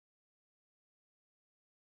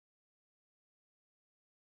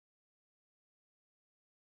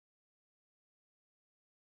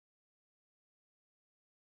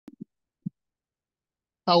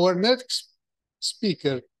Our next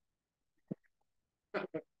speaker,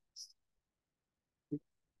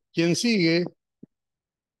 quien sigue,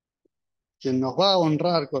 quien nos va a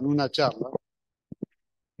honrar con una charla,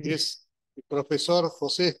 es el profesor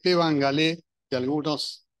José Galé, que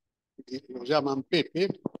algunos lo llaman Pepe.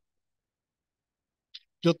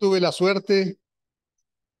 Yo tuve la suerte,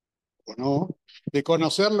 o no, de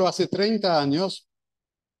conocerlo hace 30 años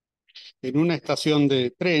en una estación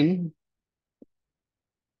de tren.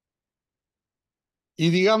 Y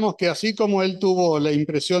digamos que así como él tuvo la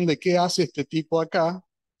impresión de qué hace este tipo acá,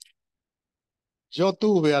 yo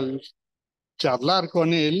tuve al charlar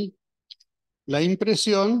con él la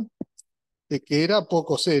impresión de que era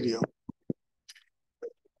poco serio.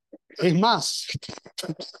 Es más,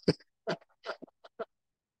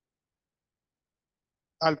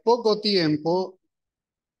 al poco tiempo,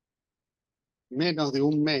 menos de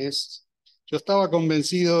un mes, yo estaba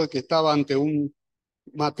convencido de que estaba ante un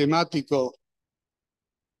matemático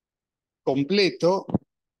completo,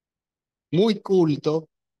 muy culto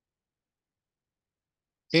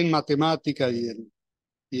en matemática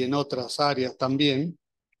y en otras áreas también,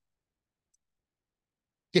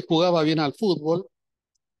 que jugaba bien al fútbol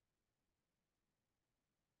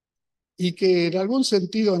y que en algún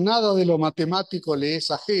sentido nada de lo matemático le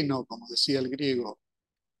es ajeno, como decía el griego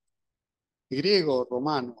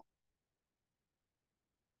romano.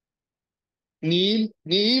 Ni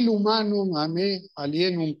il humanum a me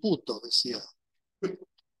alienum puto, decía.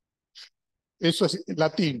 Eso es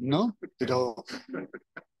latín, ¿no? Pero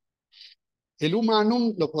el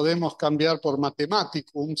humanum lo podemos cambiar por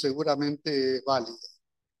mathematicum, seguramente es válido.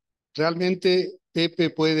 Realmente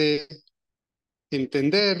Pepe puede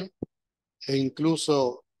entender e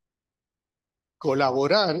incluso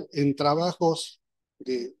colaborar en trabajos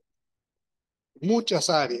de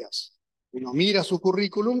muchas áreas. Uno mira su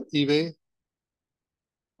currículum y ve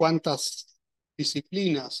cuántas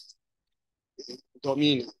disciplinas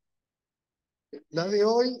domina.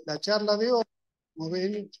 La charla de hoy, como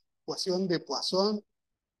ven, ecuación de Poisson,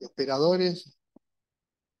 de operadores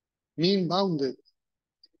mean bounded,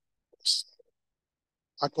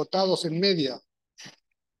 acotados en media.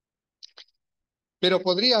 Pero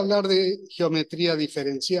podría hablar de geometría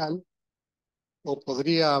diferencial o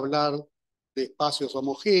podría hablar de espacios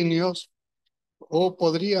homogéneos o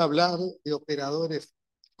podría hablar de operadores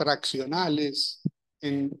fraccionales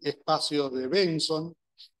en espacios de Benson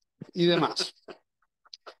y demás.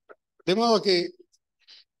 De modo que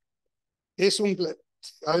es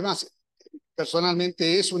además,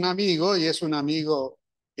 personalmente es un amigo y es un amigo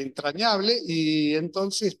entrañable y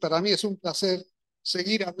entonces para mí es un placer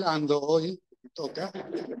seguir hablando hoy, me toca,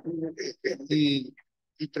 y,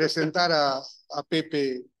 y presentar a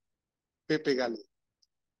Pepe Galé,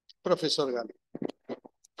 profesor Galé.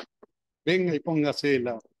 Venga y póngase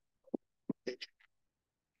la...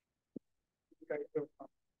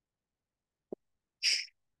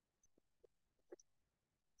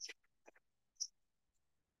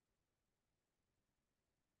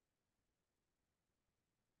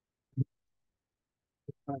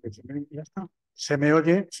 Ya está. ¿Se me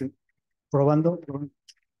oye? Sí. Probando.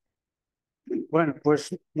 Bueno,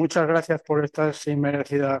 pues muchas gracias por estas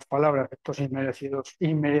inmerecidas palabras, estos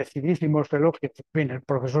inmerecidísimos elogios. En fin, el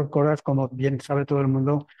profesor Coras, como bien sabe todo el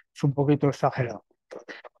mundo, es un poquito exagerado.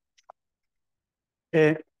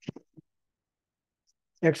 Eh,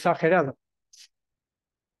 Exagerado.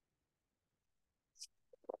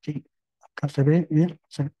 Sí, acá se ve bien.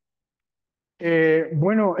 Sí.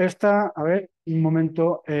 Bueno, a ver, un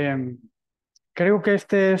momento. Creo que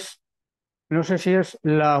no sé si es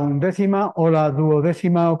la 11ª o la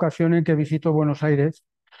 12ª ocasión en que visito Buenos Aires,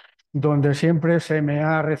 donde siempre se me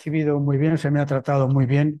ha recibido muy bien, se me ha tratado muy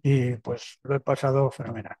bien y pues lo he pasado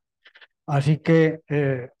fenomenal. Así que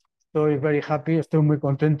estoy very happy, estoy muy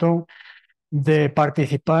contento de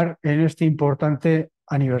participar en este importante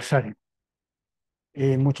aniversario.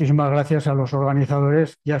 Y muchísimas gracias a los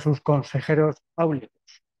organizadores y a sus consejeros áulicos.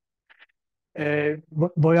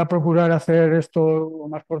 Voy a procurar hacer esto lo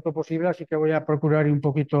más corto posible, así que voy a procurar ir un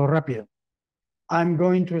poquito rápido. I'm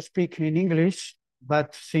going to speak in English,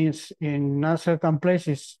 but since in certain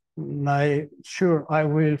places I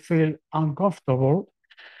will feel uncomfortable,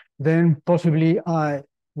 then possibly I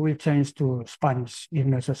will change to Spanish if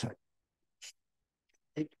necessary.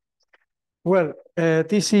 Well,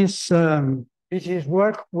 this is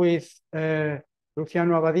work with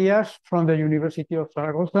Luciano Abadías from the University of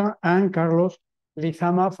Zaragoza and Carlos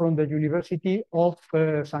Lizama from the University of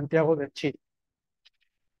Santiago de Chile.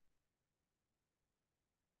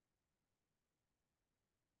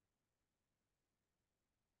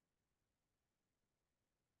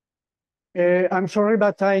 I'm sorry,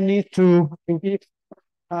 but I need to give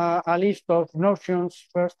a list of notions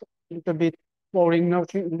first, a little bit boring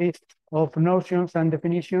list of notions and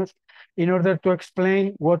definitions in order to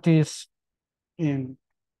explain what is in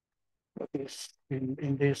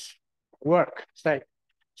this work. Say.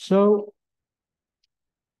 So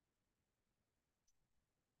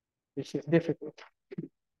this is difficult.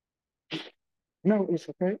 No, it's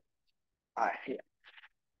okay. Here.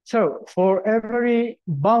 So for every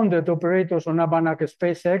bounded operators on a Banach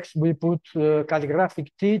space X, we put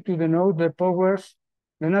calligraphic T to denote the powers,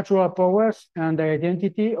 the natural powers and the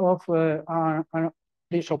identity of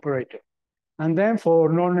this operator. And then for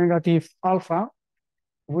non-negative alpha,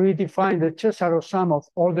 we define the Cesàro sum of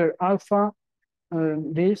order alpha,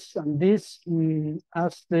 this and this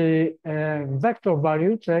as the vector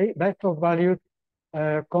value, say, vector value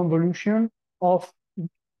convolution of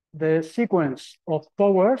the sequence of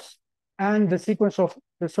powers and the sequence of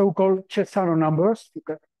the so-called Cesàro numbers.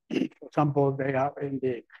 For example, they are in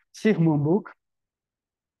the Sigmund book,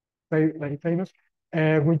 very, very famous,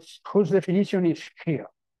 whose definition is here.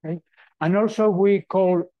 Okay? And also we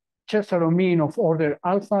call Cesàro mean of order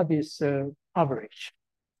alpha this average.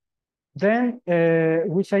 Then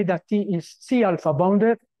we say that T is C alpha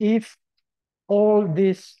bounded if all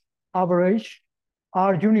these average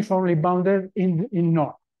are uniformly bounded in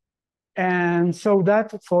norm. And so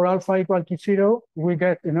that for alpha equal to 0, we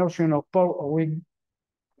get the notion of power, we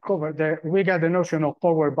get the notion of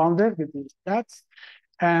power bounded with these stats.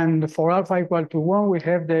 And for alpha equal to 1, we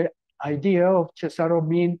have the idea of Cesàro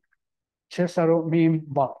mean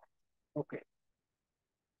bound. Okay.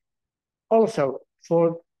 Also,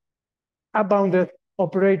 for a bounded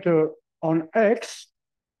operator on X,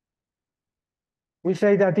 we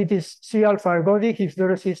say that it is C alpha ergodic if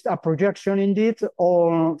there exists a projection indeed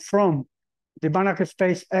or from the Banach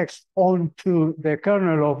space X onto the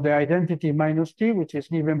kernel of the identity minus T, which is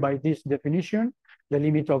given by this definition, the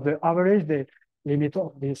limit of the average, the limit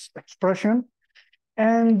of this expression.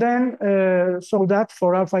 And then, so that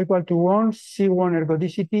for alpha equal to 1, C1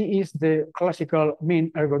 ergodicity is the classical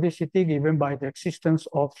mean ergodicity given by the existence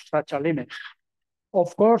of such a limit.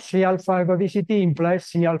 Of course, C alpha ergodicity implies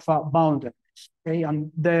C alpha bounded. Okay,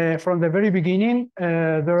 and from the very beginning,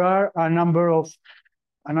 there are a number of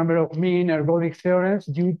mean ergodic theorems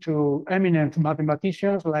due to eminent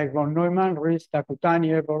mathematicians like von Neumann, Ries,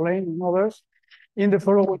 Takutani, Eberlein, and others. In the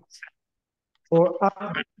following,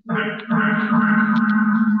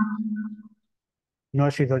 no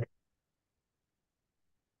ha sido.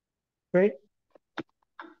 Okay.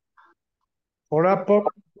 For a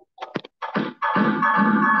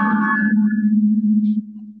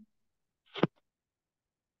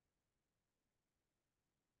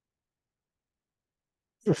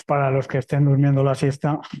pues para los que estén durmiendo la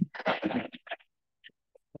siesta,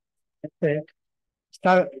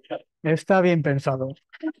 está bien pensado.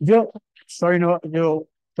 Yo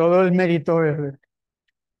todo el mérito es de...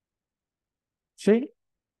 ¿Sí?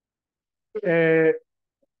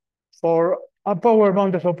 For a power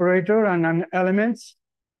bounded operator and an element,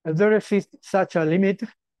 there exists such a limit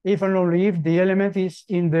if and only if the element is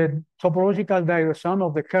in the topological diagram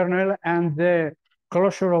of the kernel and the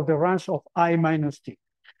closure of the range of I minus T.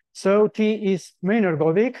 So T is mean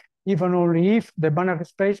ergodic if and only if the Banach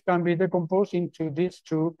space can be decomposed into these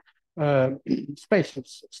two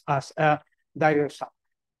spaces as a diagram.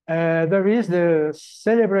 There is the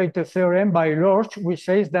celebrated theorem by Lorch, which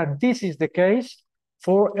says that this is the case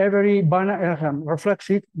for every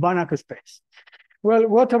reflexive Banach space. Well,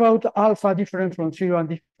 what about alpha different from 0 and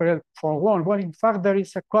different from 1? Well, in fact, there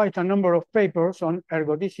is quite a number of papers on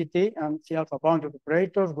ergodicity and C alpha bounded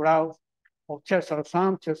operators, graph of Cesàro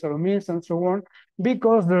sum, Cesàro means, and so on,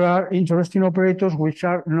 because there are interesting operators which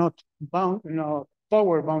are not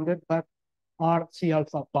power bounded, but are C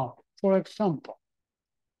alpha bounded. For example,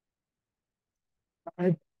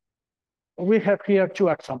 we have here two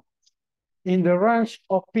examples. In the range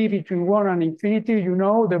of P between 1 and infinity, you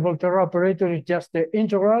know the Volterra operator is just the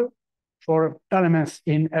integral for elements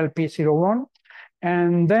in LP01.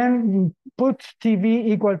 And then put TV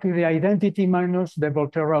equal to the identity minus the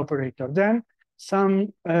Volterra operator. Then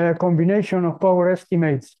some combination of power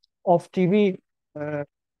estimates of TV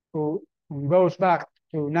who goes back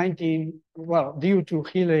to due to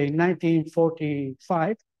Hilbert in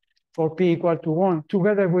 1945 for P equal to 1,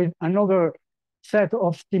 together with another set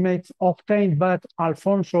of estimates obtained by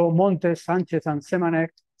Alfonso, Montes, Sanchez, and Semanek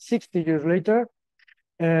 60 years later.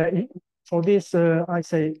 For this, I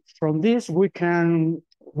say, from this, we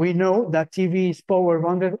know that TV is power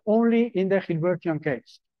bounded only in the Hilbertian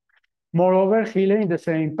case. Moreover, Hilbert in the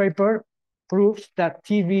same paper proves that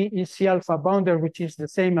TV is C alpha bounded, which is the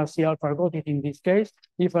same as C alpha ergodic in this case,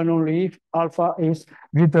 if and only if alpha is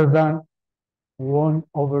greater than 1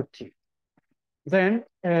 over T. Then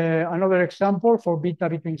another example for beta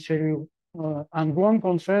between 0 and 1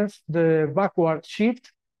 concerns the backward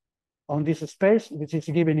shift on this space, which is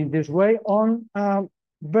given in this way on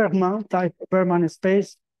Bergman type Bergman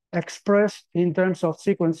space expressed in terms of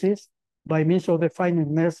sequences by means of the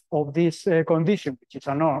finiteness of this condition, which is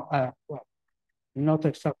a norm, well, not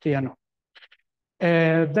exactly a norm.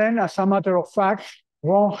 Then, as a matter of fact,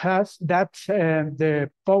 one has that the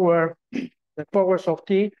powers of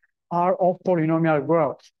T are of polynomial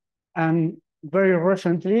growth, and very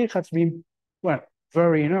recently it has been, well,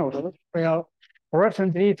 very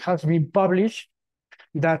recently it has been published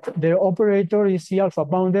that the operator is C alpha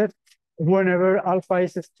bounded whenever alpha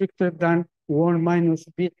is stricter than 1 minus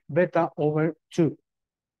beta over 2.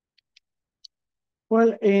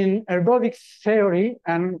 Well, in ergodic theory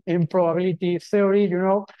and in probability theory,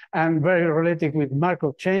 and very related with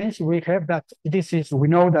Markov chains, we have that we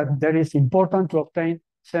know that there is important to obtain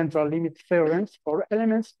central limit theorems for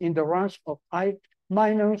elements in the range of I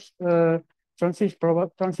minus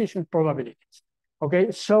transition probabilities.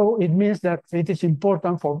 Okay, so it means that it is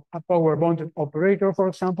important for a power bounded operator, for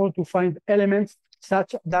example, to find elements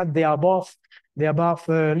such that the above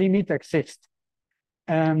limit exists.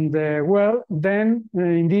 And well, then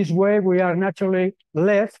in this way, we are naturally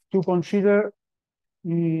left to consider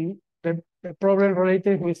the problem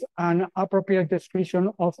related with an appropriate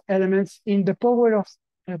description of elements in the power of,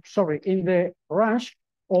 in the range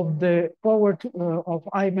of the power of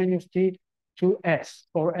I minus T to S,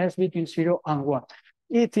 for S between 0 and 1.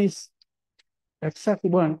 It is exactly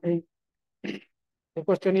one. The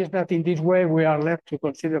question is that in this way, we are left to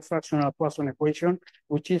consider fractional Poisson equation,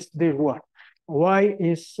 which is this one. Y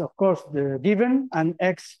is, of course, the given, and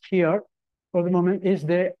X here, for the moment, is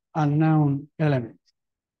the unknown element.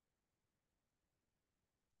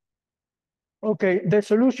 Okay, the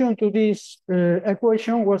solution to this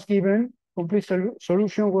equation was given, complete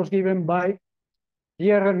solution was given by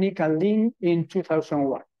Pierre, Nick, and Lin in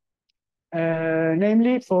 2001.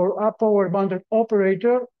 Namely, for a power bounded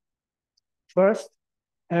operator, first,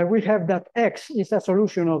 we have that X is a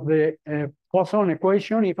solution of the Poisson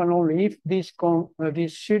equation if and only if this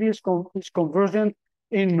series is convergent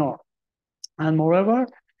in norm. And moreover,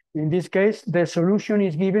 in this case, the solution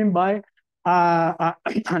is given by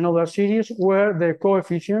another series where the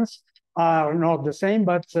coefficients are not the same,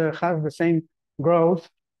 but have the same growth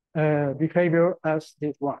behavior as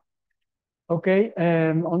this one. Okay,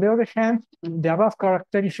 on the other hand, the above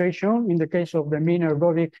characterization in the case of the mean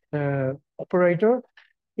ergodic operator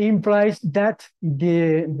implies that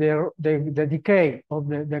the decay of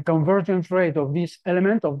the convergence rate of this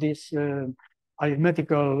element of this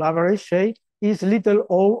arithmetical average, say, is little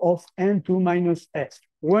o of n2 minus s.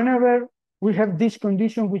 Whenever we have this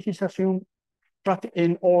condition, which is assumed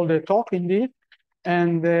in all the talk indeed,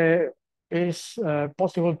 and is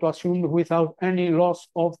possible to assume without any loss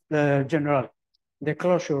of the generality. The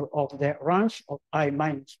closure of the range of I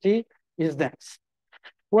minus T is dense.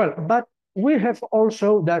 Well, but we have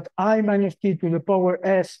also that I minus T to the power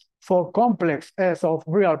S for complex S of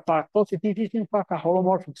real part positive is in fact a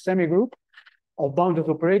holomorphic semigroup of bounded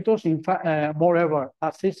operators, in fact, moreover,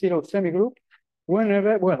 a C0 semigroup,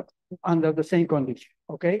 whenever, well, under the same condition,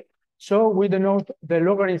 okay? So we denote the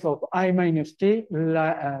logarithm of I minus T,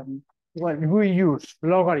 well, we use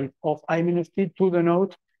logarithm of I minus T to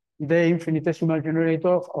denote the infinitesimal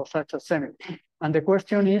generator of such a semigroup. And the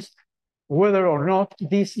question is whether or not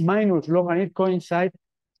this minus logarithm coincides,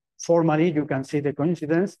 formally you can see the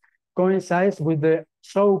coincidence, coincides with the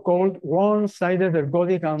so-called one-sided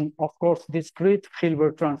ergodic and, of course, discrete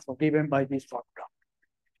Hilbert transform given by this formula.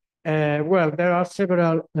 Well, there are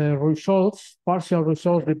several results, partial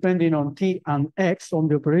results, depending on T and X, on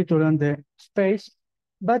the operator and the space,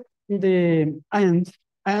 but the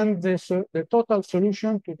total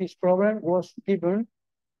solution to this problem was given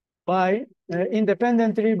by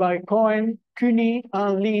independently by Cohen, Cuny,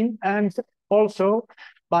 and Lin, and also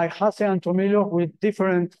by Hasse and Tomilov with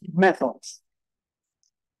different methods.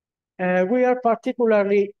 We are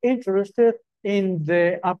particularly interested in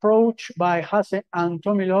the approach by Hasse and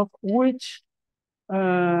Tomilov, which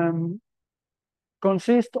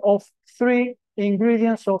consists of 3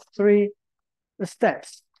 ingredients of 3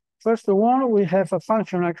 steps. First of all, we have a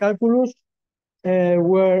functional calculus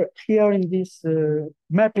where here in this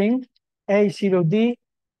mapping, A0D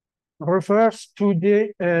refers to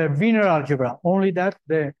the Wiener algebra, only that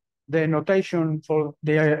the notation for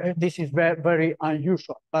this is very, very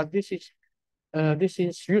unusual, but this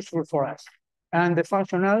is useful for us. And the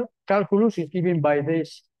functional calculus is given by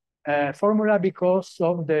this formula because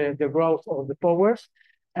of the growth of the powers.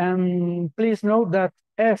 And please note that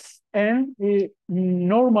Fn,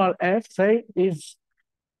 normal F, say, is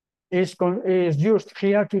used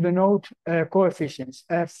here to denote coefficients,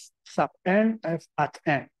 F sub n, F at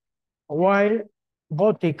n, while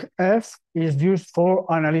Gothic F is used for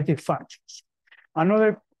analytic functions.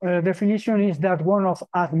 Another definition is that one of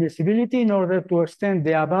admissibility in order to extend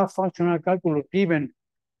the above functional calculus given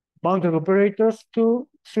bounded operators to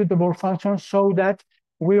suitable functions so that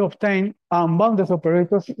we obtain unbounded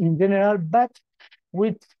operators in general, but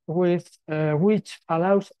which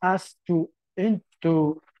allows us to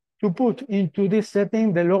put into this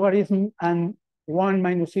setting the logarithm and 1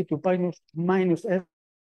 minus e to pi minus s,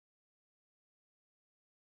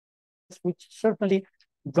 which certainly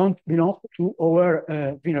don't belong to our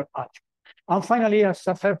Wiener algebra. And finally, as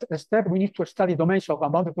a third step, we need to study domains of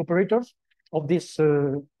unbounded operators, of these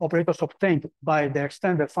operators obtained by the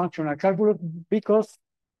extended functional calculus, because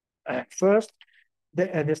first,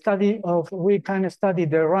 the study of, we can study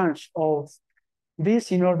the range of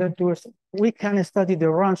this in order to, we can study the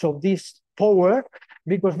range of this power,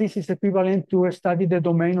 because this is equivalent to study the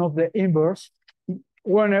domain of the inverse,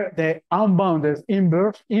 when the unbounded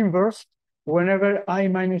inverse, whenever I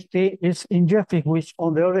minus t is injective, which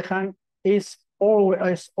on the other hand is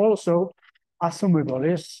always also assumable,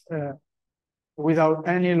 is without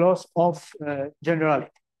any loss of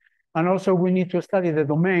generality. And also we need to study the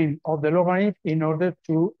domain of the logarithm in order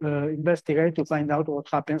to investigate, to find out what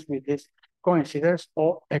happens with this coincidence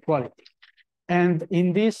or equality. And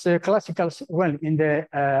in this classical, well, in the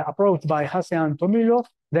approach by Hasse and Tomilov,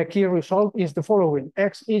 the key result is the following.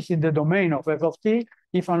 X is in the domain of f of t,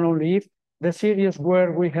 if and only if the series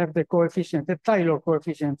where we have the coefficient, the Taylor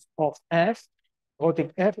coefficient of f,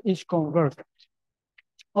 Gothic f, is convergent.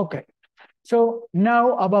 Okay, so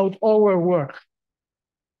now about our work.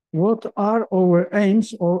 What are our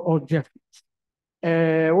aims or objectives? We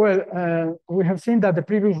have seen that the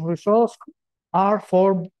previous results are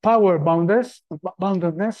for power boundedness,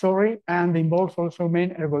 and involves also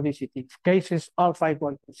main ergodicity. Cases alpha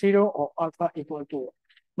equal to 0 or alpha equal to 1.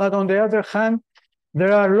 But on the other hand,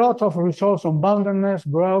 there are a lot of results on boundedness,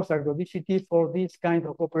 growth, ergodicity for these kind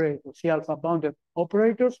of operators, C alpha bounded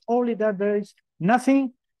operators, only that there is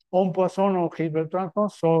nothing on Poisson or Hilbert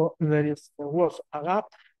transforms, so there was a gap,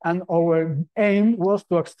 and our aim was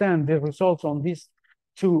to extend the results on these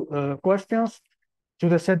two questions to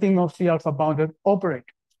the setting of C alpha bounded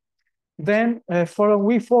operators. Then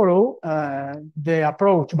we follow the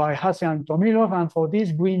approach by Hasse and Tomilov, and for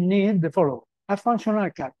this we need the following: a functional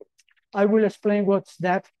calculus. I will explain what's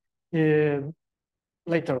that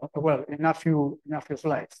later, well, in a few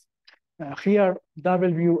slides. Here,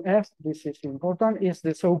 WF, this is important, is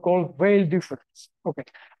the so-called veil difference. Okay,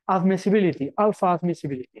 admissibility, alpha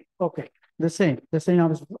admissibility. Okay, the same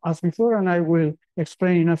as before, and I will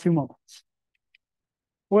explain in a few moments.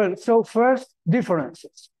 Well, so first,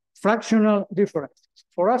 differences, fractional differences.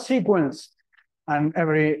 For a sequence and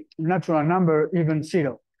every natural number, even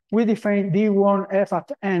 0, we define D1F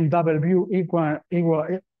at n W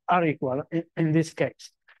are equal in this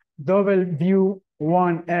case.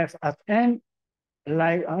 W1F at n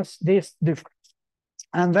like as this difference.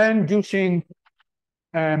 And then using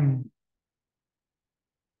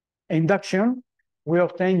induction, we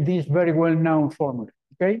obtain this very well-known formula,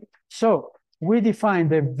 okay? So we define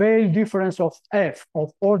the veil difference of F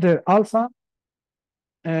of order alpha,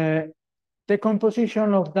 the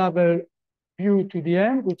composition of W to the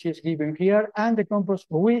n, which is given here, and the composite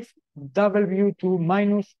with W to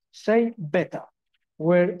minus, say, beta,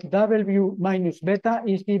 where W minus beta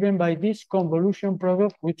is given by this convolution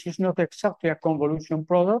product, which is not exactly a convolution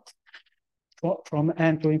product from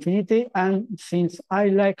n to infinity. And since I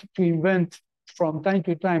like to invent from time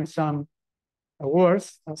to time some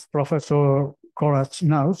words, as Professor Korac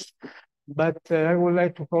knows, but I would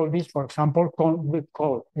like to call this, for example,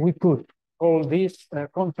 we could call this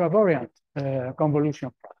contravariant convolution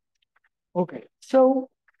product. Okay, so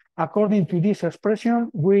according to this expression,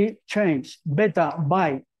 we change beta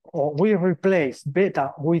by, or we replace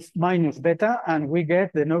beta with minus beta, and we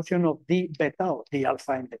get the notion of d beta, or d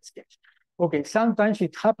alpha in this case. Okay, sometimes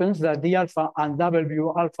it happens that d alpha and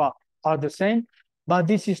w alpha are the same, but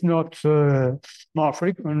this is not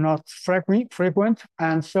frequent,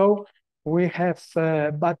 and so we have,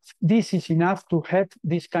 but this is enough to have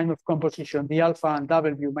this kind of composition. The alpha and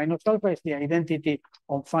w minus alpha is the identity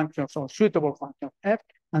of functions, or suitable functions f,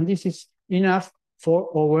 and this is enough for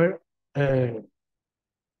our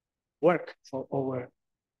work, for our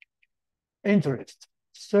interest.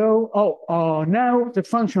 So, now the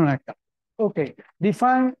functional calculus. Okay,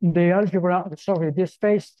 define the algebra, sorry, the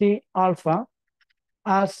space T alpha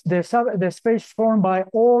as the space formed by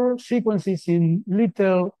all sequences in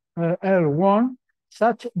little L1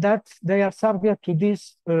 such that they are subject to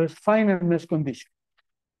this finiteness condition,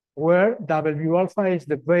 where W alpha is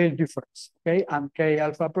the Veil difference, okay, and K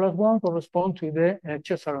alpha plus 1 correspond to the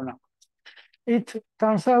Cesàro number. It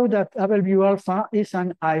turns out that W alpha is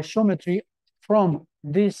an isometry from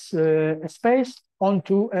this space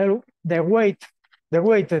onto the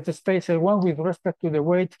weighted space L1 with respect to the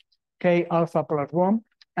weight K alpha plus 1,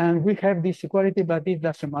 and we have this equality, but it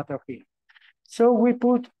doesn't matter here. So we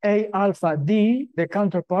put A alpha D, the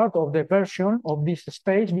counterpart of the version of this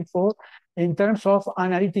space before, in terms of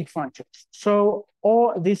analytic functions. So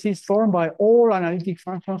all this is formed by all analytic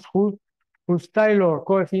functions whose Taylor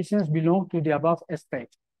coefficients belong to the above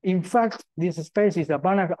space. In fact, this space is a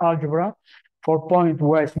Banach algebra for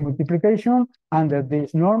point-wise multiplication under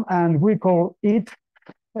this norm, and we call it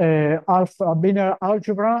alpha binary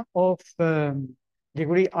algebra of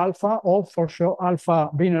degree alpha, or for sure alpha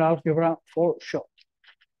binary algebra for short.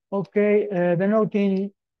 Okay,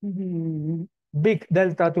 denoting big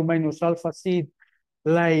delta to minus alpha c,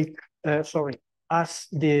 like as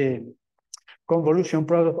the convolution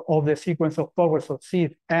product of the sequence of powers of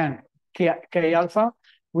seed and K alpha,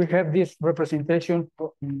 we have this representation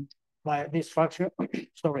by this function,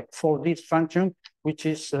 for this function, which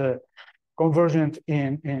is convergent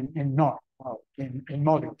in norm, in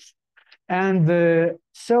modules. And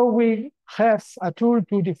so we have a tool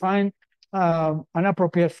to define an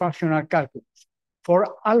appropriate functional calculus. For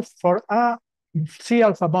a C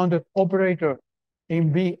alpha bounded operator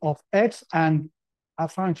in B of X and a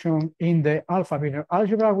function in the alpha binary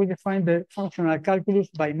algebra, we define the functional calculus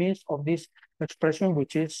by means of this expression,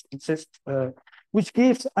 which is which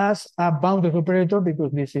gives us a bounded operator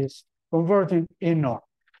because this is converging in norm.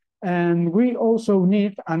 And we also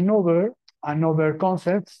need another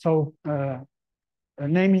concept, so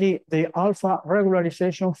namely the alpha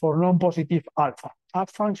regularization for non-positive alpha. A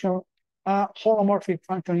holomorphic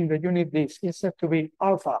function in the unit disk is said to be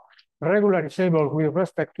alpha regularizable with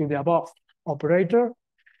respect to the above operator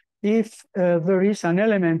if there is an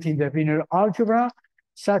element in the binary algebra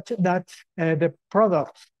such that the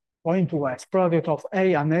product point-wise product of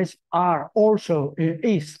A and H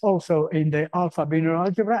is also in the alpha binary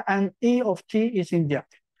algebra, and E of T is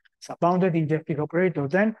injective. It's a bounded injective operator.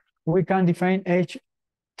 Then we can define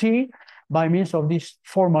HT by means of this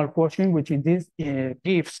formal quotient, which indeed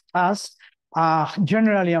gives us a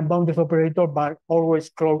generally unbounded operator, but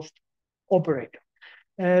always closed operator.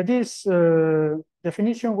 This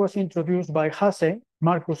definition was introduced by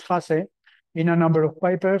Marcus Hasse, in a number of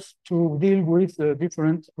papers to deal with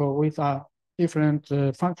different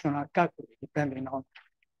functional calculus depending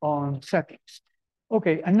on settings.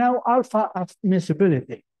 Okay, and now alpha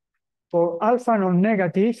admissibility. For alpha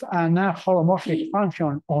non-negative and a holomorphic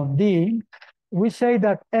function on D, we say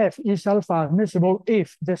that F is alpha admissible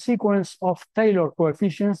if the sequence of Taylor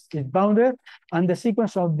coefficients is bounded and the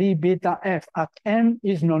sequence of D beta F at n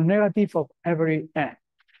is non-negative of every n.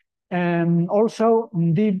 And also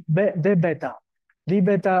D beta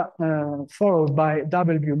followed by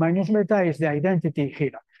W minus beta is the identity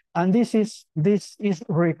here. And this is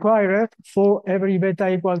required for every beta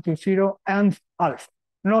equal to 0 and alpha,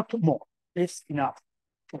 not more. It's enough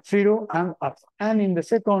for 0 and alpha. And in the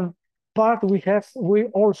second part, we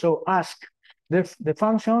also ask the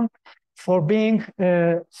function for being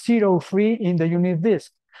 0 free in the unit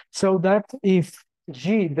disk, so that if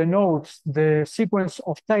G denotes the sequence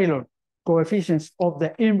of Taylor coefficients of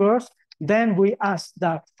the inverse, then we ask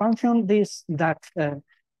that function that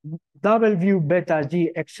W beta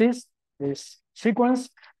G exists, this sequence,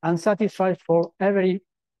 and satisfies for every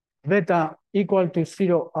beta equal to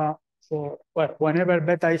 0, whenever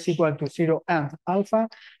beta is equal to 0 and alpha,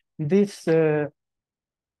 this W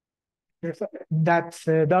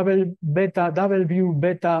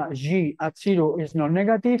beta G at 0 is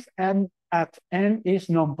non-negative and at n is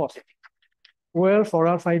non-positive. Well, for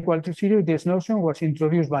alpha equal to 0, this notion was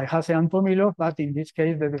introduced by Hasse and Tomilov, but in this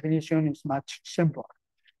case, the definition is much simpler.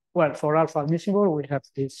 Well, for alpha admissible, we have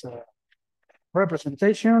this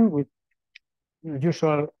representation with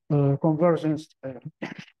usual convergence,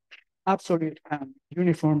 absolute and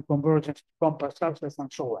uniform convergence, compact subsets, and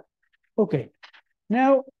so on. Okay,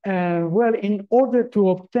 now, well, in order to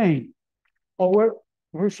obtain our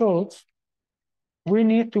results, we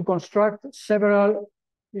need to construct several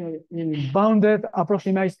bounded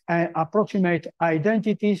approximate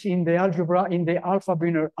identities in the algebra, in the alpha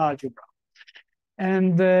binary algebra.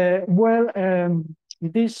 And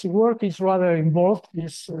this work is rather involved,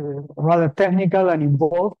 is rather technical and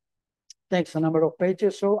involved. takes a number of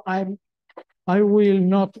pages, so I will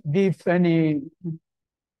not give any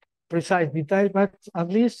precise detail, but at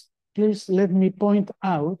least please let me point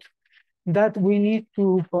out that we need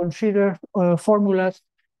to consider formulas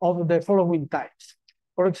of the following types.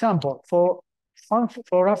 For example,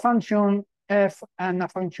 for a function f and a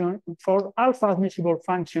function for alpha admissible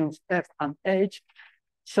functions f and h,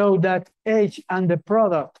 so that h and the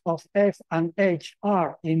product of f and h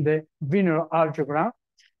are in the binary algebra,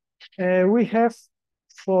 we have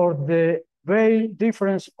for the Veil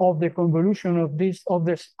difference of the convolution of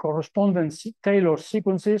the corresponding Taylor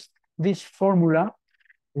sequences, this formula,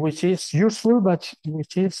 which is useful, but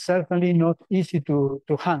which is certainly not easy to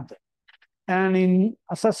handle. And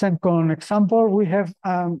as a second example, we have,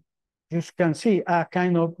 you can see, a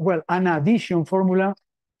kind of, well, an addition formula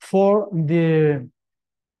for the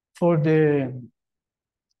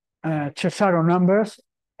Cesàro numbers,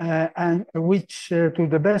 and which, to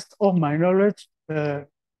the best of my knowledge,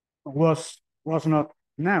 was not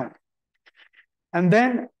known. And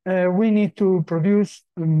then we need to produce,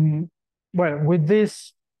 well, with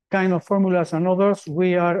this kind of formulas and others,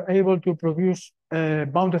 we are able to produce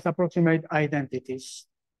bounded approximate identities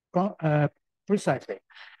precisely.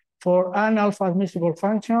 For an alpha admissible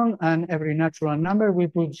function and every natural number, we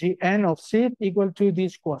put Gn of C equal to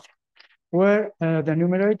this quotient, where the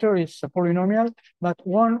numerator is a polynomial, but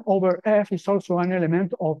 1 over f is also an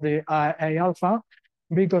element of the A alpha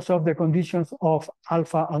because of the conditions of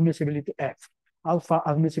alpha admissibility f, alpha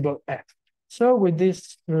admissible f. So with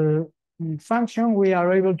this function, we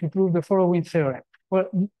are able to prove the following theorem. Well,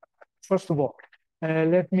 first of all,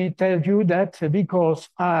 let me tell you that because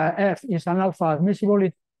f is an alpha admissible,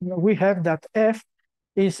 we have that f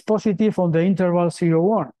is positive on the interval 0,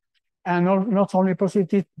 1. And not only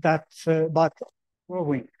positive, but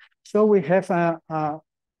growing. So we have a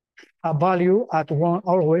value at 1,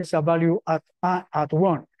 always a value at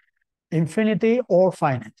 1, infinity or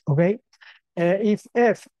finite, okay? If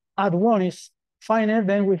f at 1 is finite,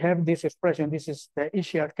 then we have this expression. This is the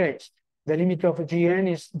easier case. The limit of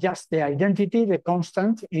Gn is just the identity, the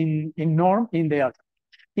constant in norm in the algebra.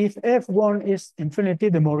 If f1 is infinity,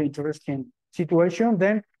 the more interesting situation,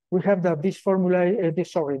 then we have that this formula,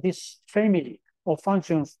 this family of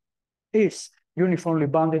functions is uniformly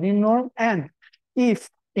bounded in norm. And if,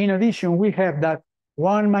 in addition, we have that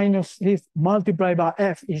 1 minus this multiplied by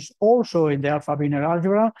f is also in the alpha binary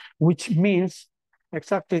algebra, which means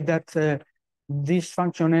exactly that this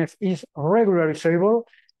function f is regularizable,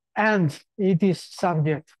 and it is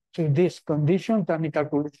subject to this condition,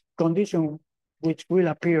 technical condition, which will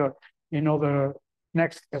appear in other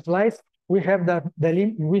next slides. We have that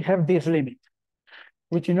we have this limit,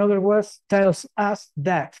 which in other words tells us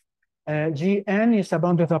that Gn is a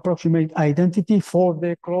bounded approximate identity for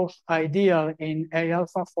the closed ideal in A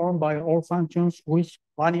alpha formed by all functions which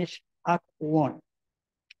vanish at 1.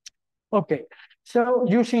 Okay, so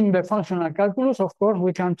using the functional calculus, of course,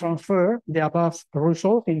 we can transfer the above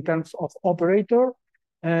result in terms of operator,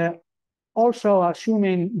 also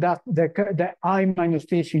assuming that the I minus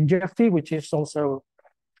t is injective, which is also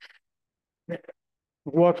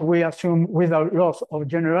what we assume without loss of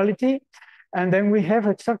generality. And then we have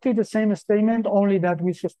exactly the same statement, only that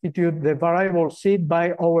we substitute the variable C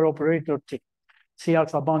by our operator T, C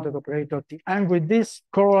alpha bounded operator T. And with this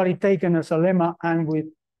corollary taken as a lemma, and with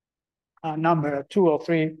a number 2 or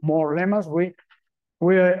 3 more lemmas, we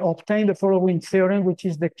obtain the following theorem, which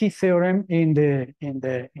is the key theorem in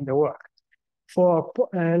the work. For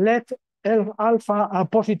let L alpha a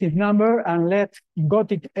positive number and let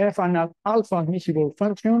Gothic f an alpha admissible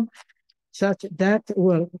function, such that,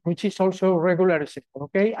 well, which is also regularizable,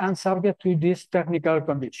 okay, and subject to this technical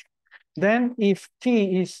condition. Then if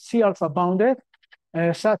T is C alpha bounded,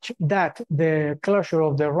 such that the closure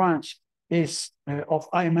of the range is of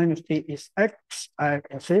I minus T is X, I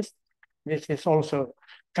insist, this is also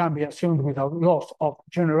can be assumed without loss of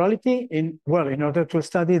generality in order to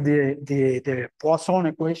study the Poisson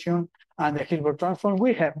equation and the Hilbert transform,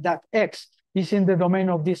 we have that X is in the domain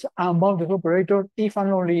of this unbounded operator if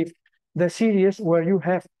and only if the series where you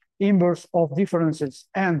have inverse of differences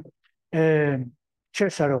and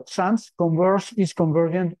Cesàro sums is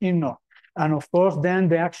convergent in norm. And of course, then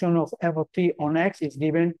the action of f of t on X is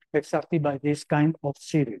given exactly by this kind of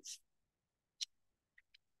series.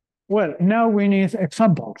 Well, now we need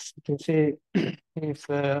examples to see if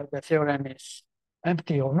the theorem is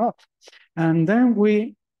empty or not. And then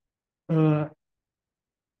we get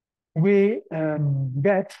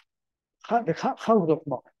Hausdorff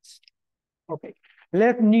moments. Okay,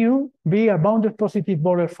 let nu be a bounded positive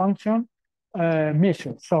Borel function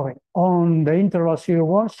measure, sorry, on the interval 0,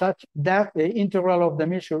 1, such that the integral of the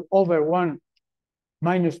measure over 1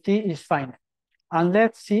 minus t is finite. And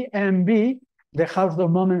let Cm be the Hausdorff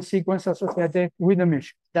moment sequence associated with the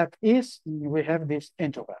measure. That is, we have this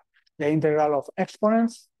integral, the integral of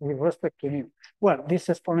exponents with respect to nu. Well, this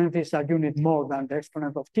exponent is a unit more than the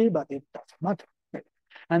exponent of t, but it doesn't matter.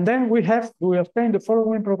 And then we obtain the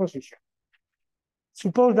following proposition.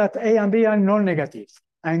 Suppose that A and B are non-negative,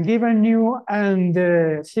 and given nu and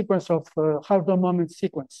the sequence of Hausdorff moment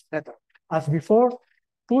sequence letter, as before,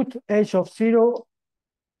 put h of 0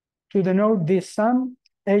 to denote this sum,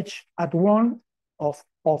 h at 1 of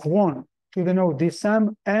 1 to denote this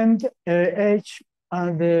sum, and h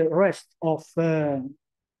and the rest of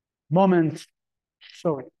moment,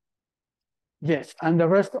 sorry. Yes, and the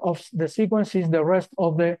rest of the sequence is the rest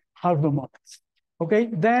of the Hausdorff moments. Okay,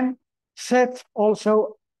 then set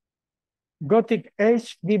also Gothic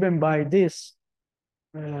h given by this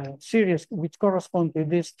series which correspond to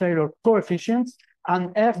these Taylor coefficients,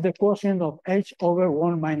 and f the quotient of h over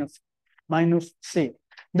 1 minus c.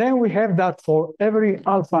 Then we have that for every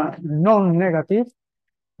alpha non-negative,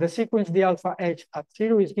 the sequence the alpha h at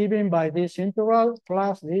 0 is given by this integral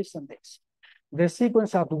plus this and this. The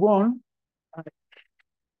sequence at 1,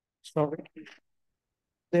 sorry,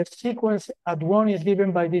 the sequence at 1 is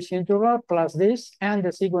given by this integral plus this, and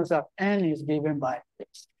the sequence at n is given by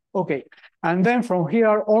this. Okay, and then from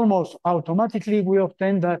here, almost automatically, we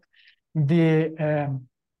obtain that the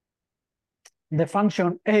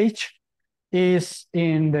function h is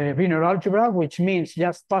in the Wiener algebra, which means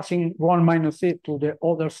just passing 1 minus it to the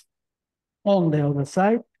others on the other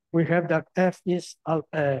side. We have that f is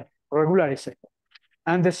regularizable.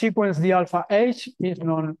 And the sequence, the alpha h, is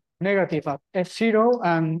non-negative at f0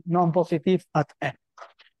 and non-positive at n.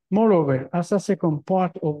 Moreover, as a second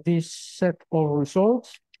part of this set of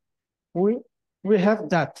results, we have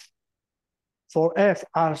that for f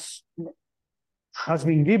as has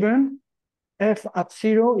been given, f at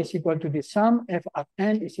 0 is equal to the sum, f at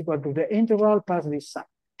n is equal to the integral plus this sum,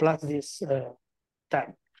 plus this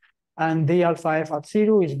term. And the alpha f at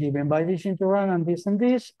 0 is given by this integral and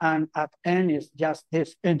this, and at n is just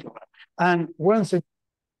this integral. And once it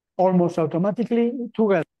almost automatically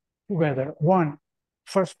together, one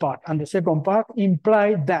first part and the second part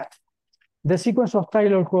imply that the sequence of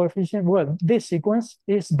Taylor coefficient, well, this sequence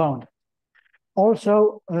is bounded,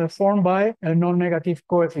 also formed by non-negative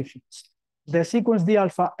coefficients. The sequence the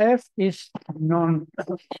alpha f is formed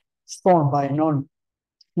by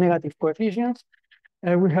non-negative coefficients.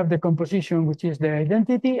 We have the composition, which is the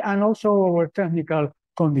identity, and also our technical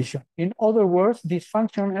condition. In other words, this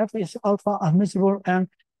function f is alpha admissible and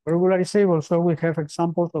regularizable. So we have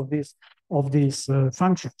examples of these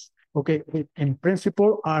functions. Okay, in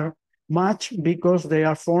principle are matched because they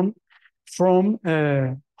are formed from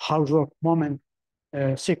Hausdorff moment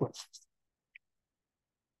sequences.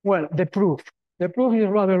 Well, the proof is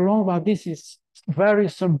rather long, but this is very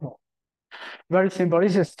simple. Very simple.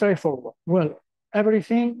 It's straightforward. Well,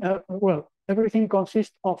 everything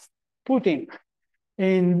consists of putting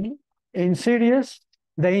in series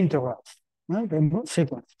the integrals, right? The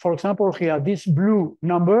sequence. For example, here this blue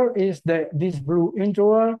number is this blue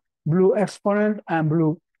integral, blue exponent, and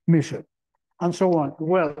blue measure, and so on.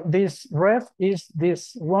 Well, this red is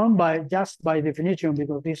this one just by definition,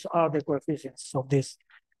 because these are the coefficients of this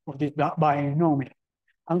binomial,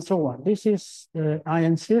 and so on. This is, I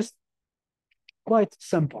insist, quite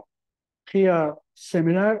simple. Here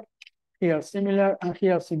similar, here similar, and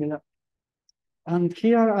here similar. And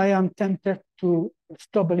here I am tempted to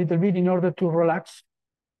stop a little bit in order to relax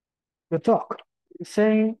the talk,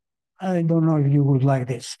 saying, I don't know if you would like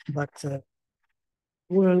this, but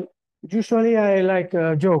well, usually I like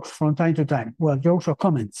jokes from time to time. Well, jokes or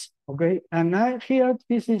comments, okay? And here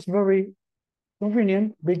this is very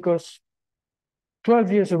convenient because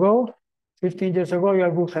 12 years ago, 15 years ago, I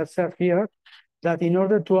would have said here that in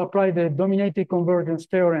order to apply the dominated convergence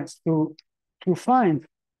theorems to find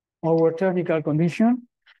our technical condition,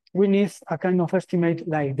 we need a kind of estimate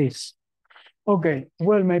like this. Okay,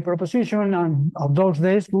 well, my proposition of those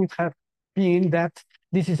days would have been that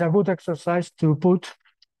this is a good exercise to put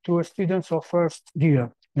to students of first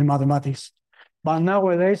year in mathematics. But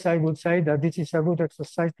nowadays, I would say that this is a good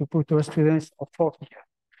exercise to put to students of fourth year.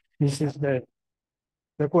 This is the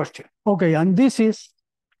question. Okay, and this is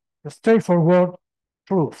a straightforward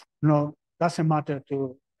proof. No, doesn't matter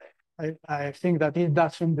to, I think that it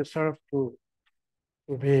doesn't deserve to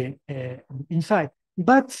be inside.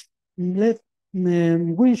 But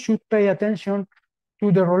we should pay attention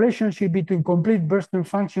to the relationship between complete Bernstein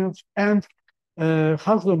functions and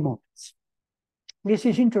Hausdorff moments. This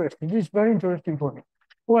is interesting. This is very interesting for me.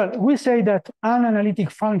 Well, we say that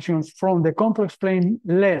analytic functions from the complex plane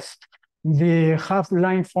less the half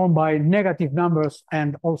line formed by negative numbers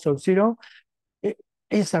and also zero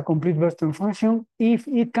is a complete Western function if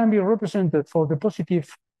it can be represented for the positive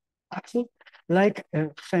axis like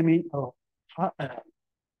a semi or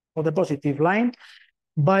for the positive line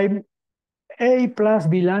by a plus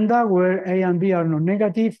b lambda, where a and b are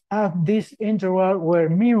non-negative, at this interval where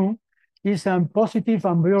mu is a positive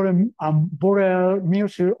and Borel mu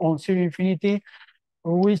on zero infinity,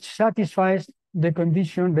 which satisfies the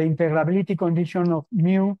condition, the integrability condition of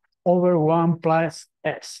mu over 1 plus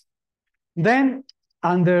s. Then,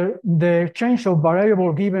 under the change of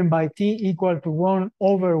variable given by t equal to 1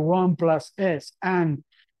 over 1 plus s, and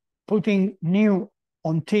putting nu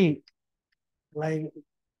on t, like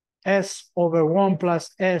s over 1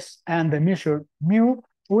 plus s, and the measure mu,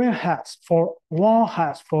 one has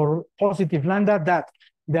for positive lambda that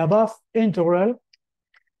the above integral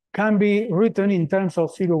can be written in terms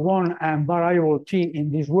of 0, 1 and variable t in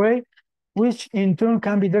this way, which in turn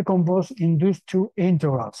can be decomposed in these two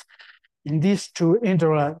integrals.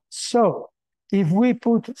 So if we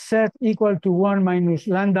put z equal to 1 minus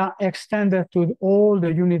lambda extended to all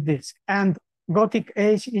the unit disk, and Gothic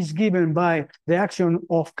H is given by the action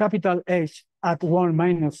of capital H at 1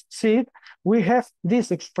 minus z, we have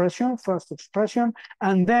this expression, first expression,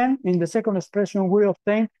 and then in the second expression we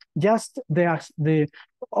obtain just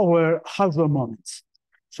our Hausdorff moments.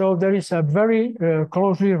 So there is a very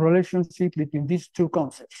closely relationship between these two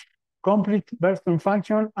concepts, complete Western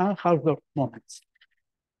function and Hausdorff moments.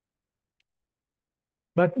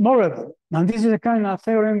 But moreover, and this is a kind of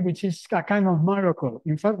theorem which is a kind of miracle.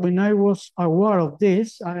 In fact, when I was aware of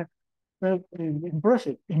this, I felt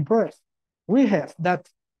impressed. We have that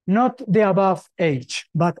not the above H,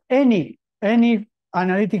 but any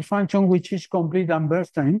analytic function which is complete and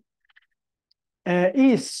Bernstein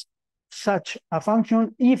is such a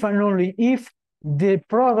function if and only if the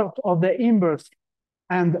product of the inverse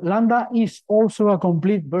and lambda is also a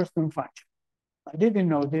complete Bernstein function. I didn't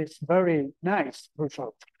know this, very nice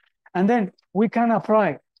result. And then we can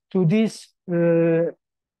apply to this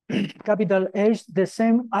capital H the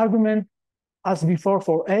same argument as before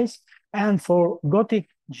for H, and for Gothic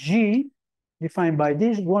G, defined by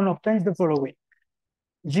this, one obtains the following.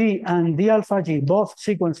 G and d alpha G, both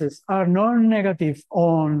sequences, are non-negative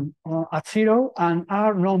at 0 and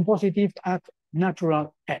are non-positive at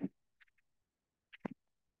natural n.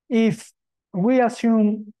 If we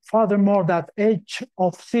assume furthermore that h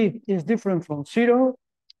of z is different from 0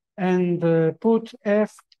 and put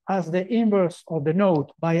f as the inverse of the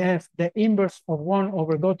node by f, the inverse of 1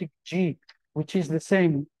 over Gothic G, which is the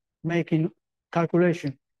same, making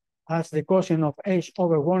calculation as the quotient of h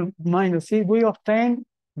over 1 minus z, we obtain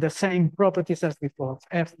the same properties as before.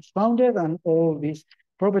 F is bounded and all these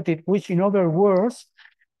properties, which in other words,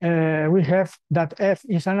 we have that f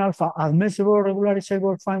is an alpha admissible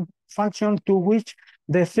regularizable function to which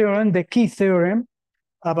the theorem, the key theorem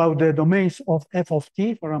about the domains of f of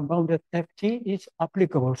t for unbounded ft is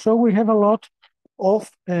applicable. So we have a lot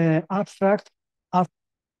of abstract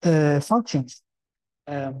functions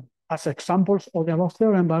as examples of the above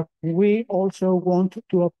theorem, but we also want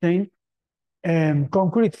to obtain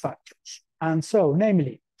concrete functions. And so,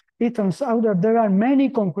 namely, it turns out that there are many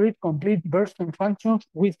concrete complete Bernstein functions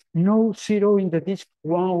with no 0 in the disk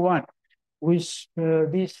 1, 1, which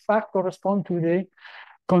this fact corresponds to the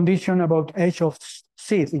condition about h of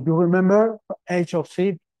z. If you remember, h of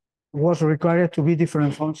z was required to be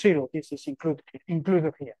different from 0. This is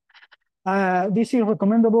included here. This is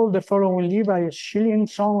recommendable the following by Schilling,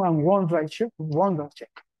 Song, and Wondrachek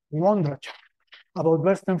about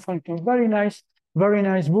Western functions. Very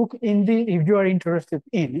nice book indeed if you are interested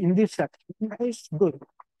in this section. It's good.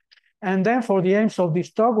 And then for the aims of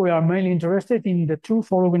this talk, we are mainly interested in the two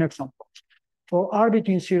following examples. For r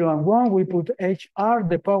between 0 and 1, we put hr,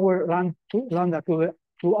 the power lambda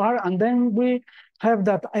to r, and then we have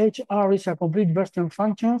that hr is a complete Western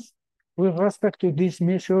function with respect to this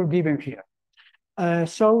measure given here.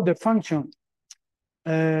 So the function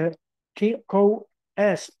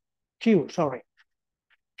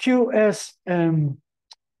QS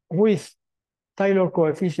with Taylor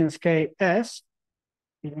coefficients Ks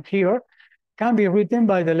here can be written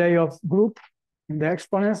by the layoff group in the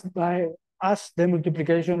exponents as the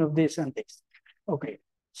multiplication of this and this. Okay,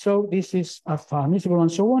 so this is admissible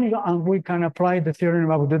and so on, and we can apply the theorem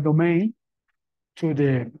about the domain to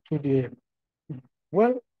the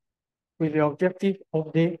well, with the objective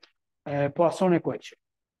of the Poisson equation.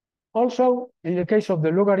 Also, in the case of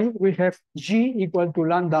the logarithm, we have g equal to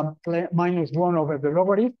lambda minus 1 over the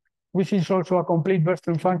logarithm, which is also a complete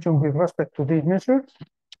Western function with respect to this measure.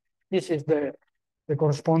 This is the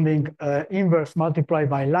corresponding inverse multiplied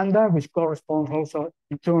by lambda, which corresponds also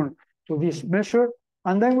in turn to this measure.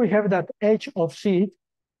 And then we have that h of c.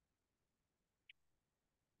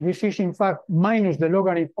 This is in fact minus the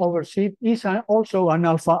logarithm over c, is also an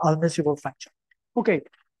alpha admissible function. Okay,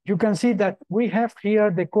 you can see that we have here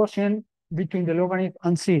the quotient between the logarithm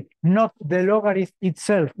and c, not the logarithm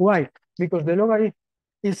itself. Why? Because the logarithm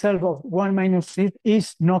itself of 1 minus c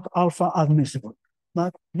is not alpha admissible.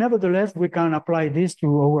 But nevertheless, we can apply this to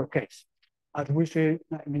our case, as we see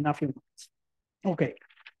in a few minutes. Okay,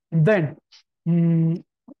 then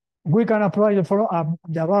we can apply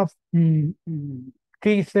the above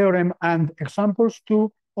key theorem and examples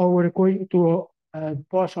to our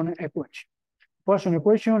Poisson equation. Poisson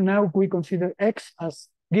equation, now we consider x as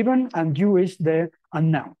given and u is the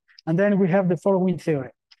unknown. And then we have the following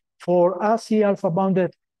theorem. For a C alpha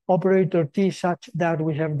bounded operator T such that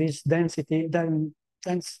we have this density,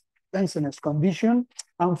 denseness condition,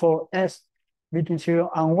 and for S between 0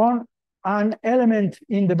 and 1, an element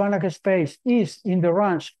in the Banach space is in the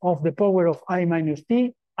range of the power of I minus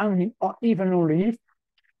T, and even only if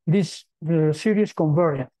this series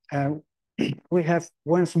convergent. We have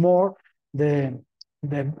once more the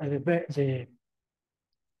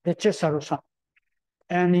Cesàro sum.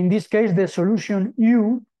 And in this case, the solution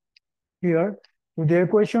U here to the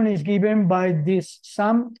equation is given by this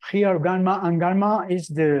sum here, gamma, and gamma is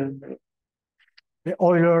the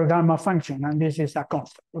Euler gamma function, and this is a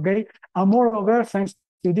constant, okay? And moreover, thanks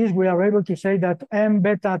to this, we are able to say that m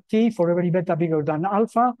beta t for every beta bigger than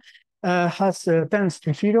alpha tends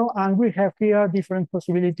to 0, and we have here different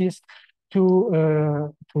possibilities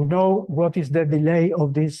to know what is the delay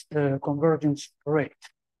of this convergence rate.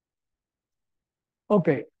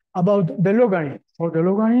 Okay, about the logarithm. For the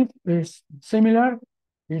logarithm is similar.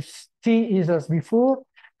 If t is as before,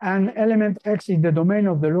 and element x in the domain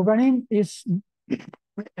of the logarithm is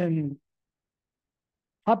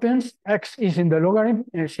happens x is in the logarithm,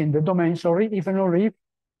 is in the domain, sorry, even only if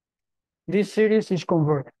this series is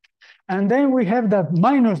convergent. And then we have that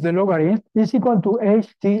minus the logarithm is equal to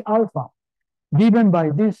ht alpha, given by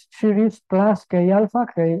this series plus k alpha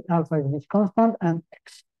is this constant, and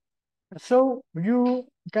x. So you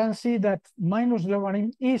can see that minus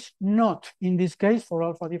logarithm is not, in this case, for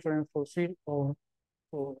alpha different for 0 or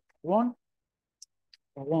for 1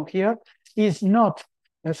 here, is not,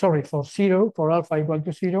 sorry, for 0, for alpha equal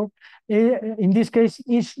to 0, in this case,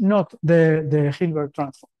 is not the Hilbert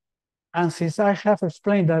transform. And since I have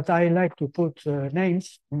explained that I like to put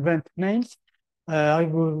names, invent names, I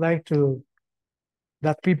would like to,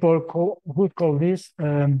 that people would call this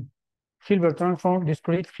Hilbert transform,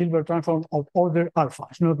 discrete Hilbert transform of order alpha.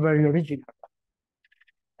 It's not very original.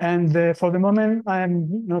 And for the moment, I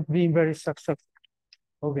am not being very successful.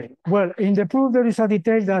 Okay, well, in the proof, there is a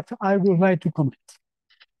detail that I would like to comment.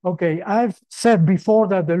 Okay, I've said before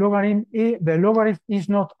that the logarithm is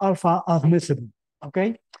not alpha admissible,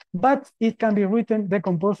 okay? But it can be written,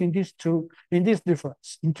 decomposed in this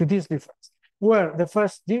difference, where the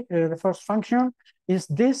first function is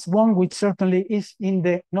this one, which certainly is in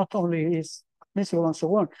the, not only is admissible and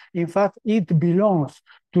so on, in fact, it belongs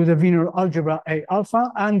to the Wiener algebra A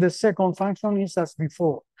alpha, and the second function is as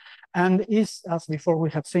before, and is as before we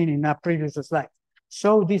have seen in a previous slide.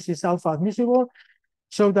 So this is alpha admissible,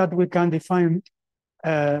 so that we can define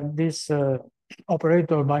this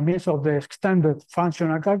operator by means of the extended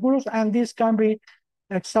functional calculus, and this can be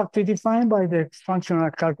exactly defined by the functional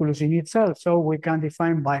calculus in itself. So we can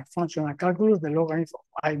define by functional calculus the logarithm of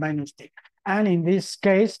I minus t. And in this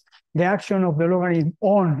case, the action of the logarithm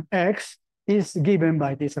on x is given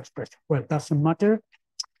by this expression. Well, doesn't matter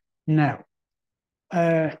now.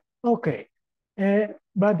 Okay,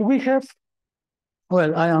 but we have,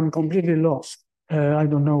 well, I am completely lost. I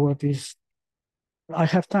don't know what is, I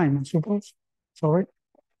have time, I suppose. Sorry.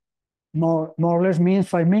 More or less means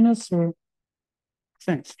 5 minutes.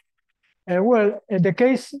 Thanks. Well, the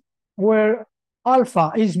case where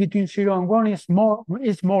alpha is between 0 and 1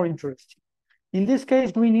 is more interesting. In this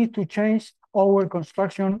case, we need to change our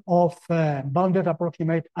construction of bounded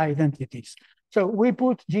approximate identities. So we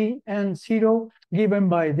put G and 0 given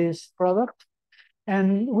by this product,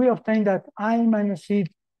 and we obtain that I minus C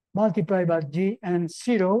multiplied by G and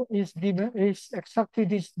 0 is exactly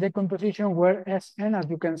this decomposition where Sn, as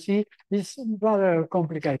you can see, is rather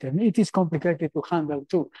complicated. It is complicated to handle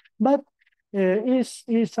too, but is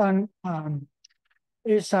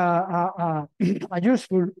a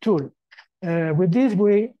useful tool. With this,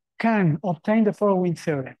 we can obtain the following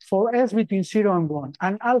theorem. For S between 0 and 1,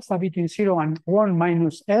 and alpha between 0 and 1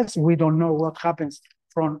 minus S, we don't know what happens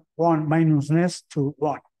from 1 minus nest to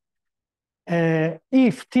 1.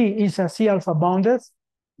 If T is a C alpha bounded,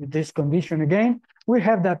 with this condition again, we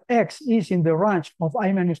have that X is in the range of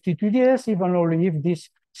I minus T to DS, even only if this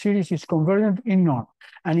series is convergent in norm.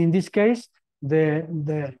 And in this case,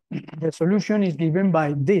 the solution is given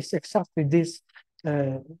by this, exactly this,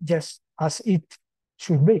 just as it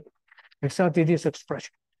should be, exactly this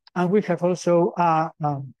expression. And we have also a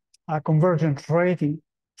convergence rating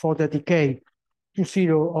for the decay to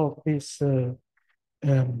 0 of this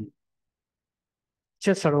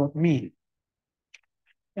Cesàro mean.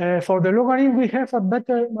 For the logarithm, we have a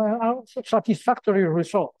better, satisfactory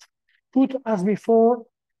result. Put as before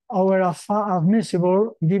our alpha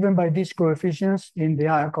admissible given by these coefficients in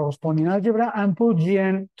the corresponding algebra, and put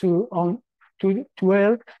Gn to L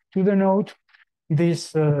to denote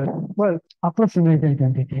this, well, approximate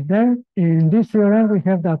identity. Then in this theorem, we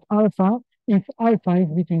have that alpha, if alpha is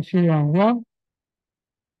between 0 and 1,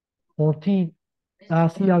 or T,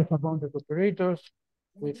 C alpha bounded operators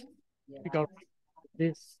with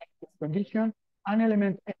this condition, an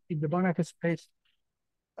element in the Banach space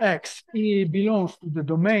X, it belongs to the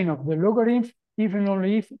domain of the logarithm, even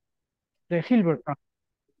only if the Hilbert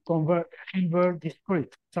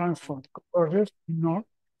discrete transform converges in norm,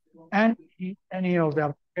 and in any of the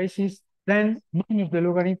other cases, then minus the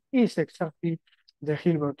logarithm is exactly the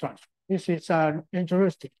Hilbert transform. This is an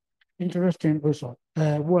interesting result.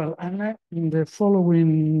 Well, and in the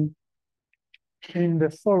following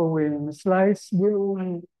slides, we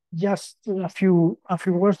will just a few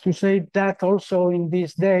words to say that also in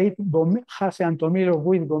this date, Hasse and Tomillo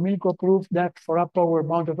with Gomilko proved that for a power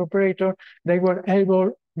bounded operator, they were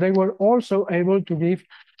also able to give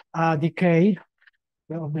a decay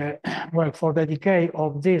of the, well, for the decay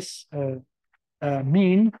of this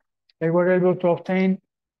mean, they were able to obtain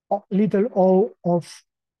little o of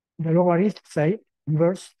the logarithm, say,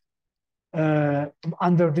 inverse,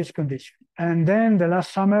 under this condition. And then the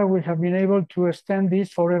last summer, we have been able to extend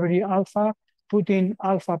this for every alpha, putting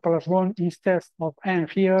alpha plus 1 instead of n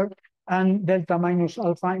here, and delta minus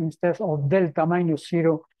alpha instead of delta minus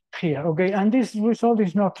 0 here. Okay, and this result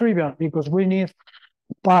is not trivial because we need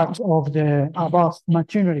part of the above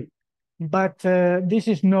machinery. But this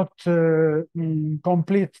is not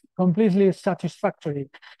completely satisfactory.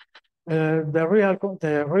 The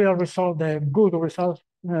real result, the good result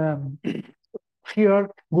here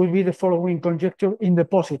would be the following conjecture in the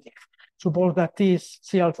positive. Suppose that this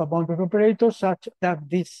C alpha bounded operator such that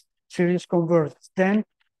this series converges. Then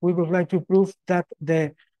we would like to prove that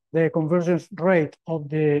the convergence rate of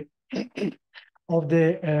the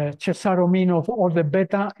Cesàro mean of all the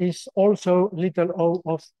beta is also little o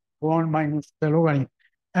of 1 minus the logarithm.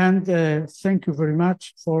 And thank you very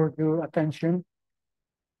much for your attention.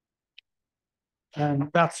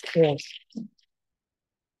 And that's all.